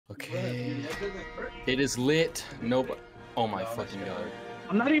Okay. It is lit. Nobody. Oh my fucking god.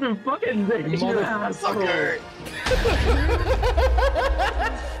 I'm not even fucking there, you Motherfucker.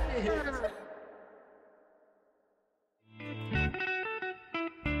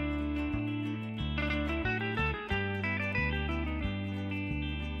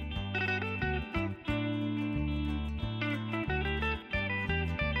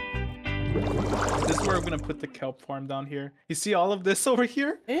 This is where we're gonna put the kelp farm down here. You see all of this over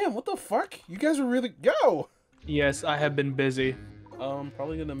here? Damn, what the fuck? You guys are really go. Yes, I have been busy.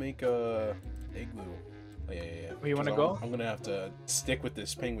 Probably gonna make a igloo. Oh, yeah. Where you wanna go? I'm gonna have to stick with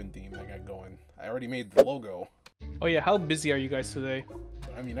this penguin theme I got going. I already made the logo. Oh yeah, how busy are you guys today?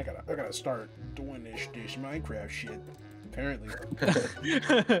 I mean, I gotta start doing this Minecraft shit. Apparently.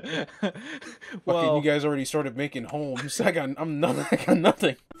 Well, you guys already started making homes. I got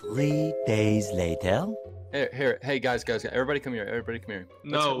nothing. 3 days later. Hey guys, everybody come here. Everybody come here.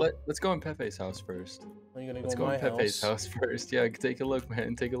 No. Let's go in Pepe's house first. Are you gonna Let's go go in in my Pepe's house first. Yeah, take a look,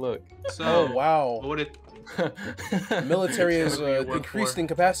 man. Take a look. so Oh wow. what did Military is What do you work increased for? in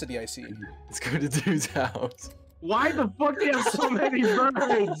capacity, I see. Let's go to dude's house. Why the fuck do you have so many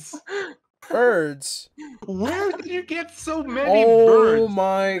birds? Birds? Where did you get so many Oh birds?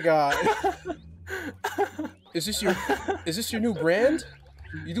 my god. Is this your new brand?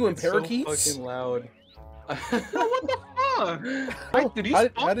 You doing It's so parakeets? fucking loud. No, what the fuck? Oh, Did he how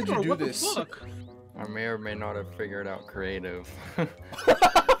spawn did you or do what the this? fuck? I may or may not have figured out creative.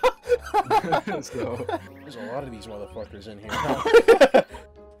 So There's a lot of these motherfuckers in here.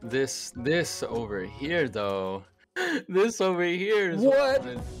 this over here though. This over here is What?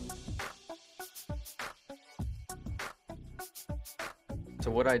 So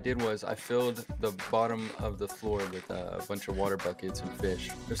what I did was I filled the bottom of the floor with a bunch of water buckets and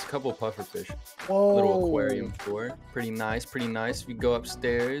fish. There's a couple puffer fish. Whoa. Little aquarium floor. Pretty nice, pretty nice. We go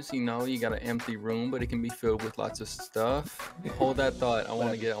upstairs, you know, you got an empty room, but it can be filled with lots of stuff. Hold that thought. I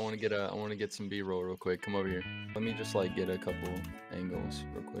want to get some B-roll real quick. Come over here. Let me just like get a couple angles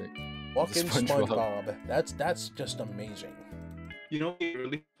real quick. Fucking SpongeBob. SpongeBob. That's just amazing. You know what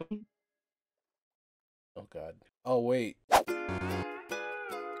really funny? Oh god. Oh wait.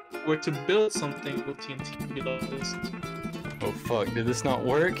 Were to build something with TNT below this. Oh fuck, did this not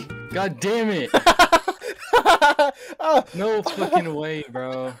work? God damn it! Ah, No fucking way,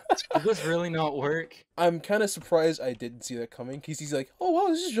 bro. Did this really not work? I'm kind of surprised I didn't see that coming, because he's like, oh wow,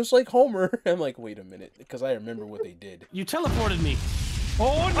 this is just like Homer. I'm like, wait a minute, because I remember what they did. You teleported me.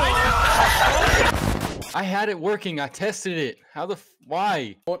 Oh no! I had it working, I tested it. How the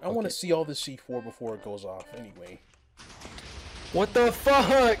why? I want to see all this C4 before it goes off, anyway. What the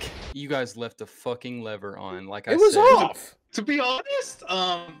fuck? You guys left the fucking lever on, like I It was said. off! To be honest,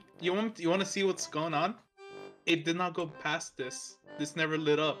 you want to see what's going on? It did not go past this. This never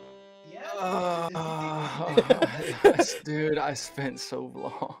lit up. Dude, I spent so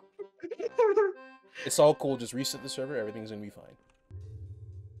long. It's all cool, just reset the server, everything's gonna be fine.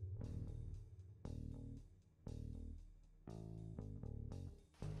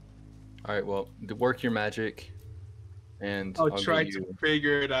 Alright, well, work your magic. And I'll I'll try give to you...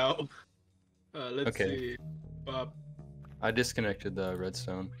 figure it out. Let's Okay. see. Bob. I disconnected the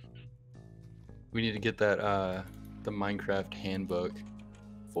redstone. We need to get that, the Minecraft handbook.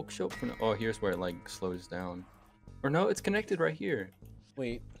 Fuck shop for now. Oh, here's where it, like, slows down. Or no, it's connected right here.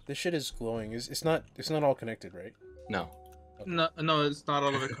 Wait, this shit is glowing. It's not all connected, right? No. No, it's not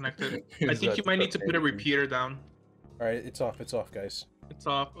all of it connected. I Here's think that you might need to put a thing. repeater down. Alright, it's off, guys. It's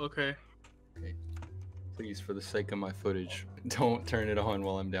off. Okay. Please, for the sake of my footage, don't turn it on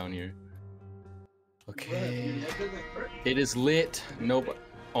while I'm down here. Okay. It is lit. Nobody.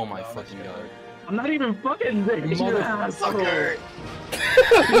 Oh my fucking god. I'm not even fucking there, you Motherfucker.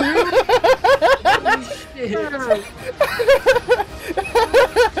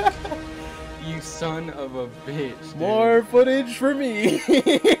 You son of a bitch. Dude. More footage for me!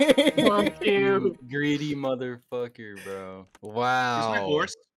 Fuck you. Greedy motherfucker, bro. Is my Wow.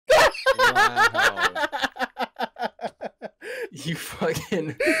 horse? Wow. You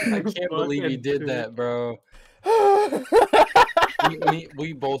fucking. I can't believe you did that, bro.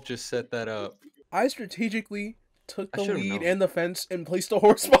 We both just set that up. I strategically took I the should've lead known. and the fence and placed a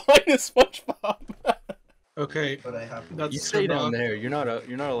horse behind the SpongeBob. Okay. That's You stay down enough. there. You're not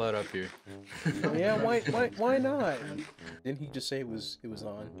allowed up here. Yeah, why not? Didn't he just say it was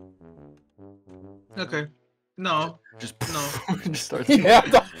on? Okay. No. Just No. just start. Yeah,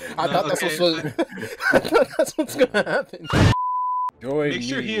 I No, thought that's okay. I thought that's what's gonna happen. Join Make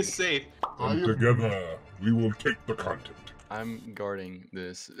sure me. he is safe. And together, we will take the continent. I'm guarding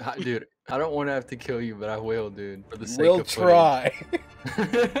this. Dude, I don't want to have to kill you, but I will, dude. For the sake We'll of try.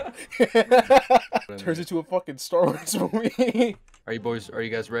 footage. Turns into a fucking Star Wars movie. Are you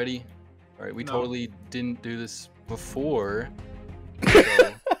guys ready? All right, we No. totally didn't do this before.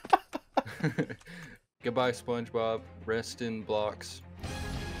 So... Goodbye, SpongeBob. Rest in blocks.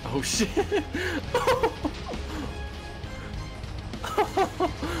 Oh shit!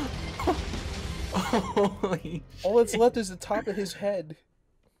 Holy All that's left is the top of his head.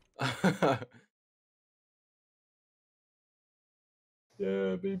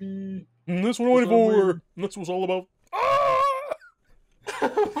 Yeah, baby. That's what I waited for. That's what it's all about.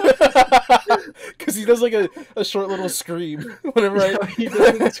 Because he does like a short little scream whenever I. He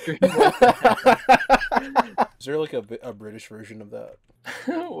doesn't scream. Is there like a British version of that?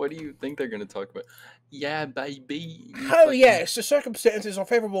 What do you think they're gonna talk about? Yeah, baby. Oh yes, the circumstances are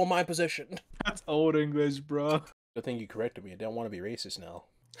favorable in my position. That's old English, bro. Good thing you corrected me. I don't want to be racist now.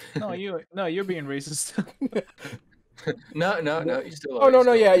 No, you're being racist. No, you still Oh are. no, you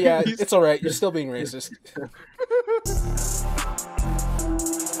no, still yeah, are. yeah. It's all right. You're still being racist.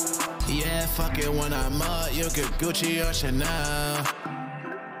 Yeah, fuck it when I'm up, you could Gucci or Chanel.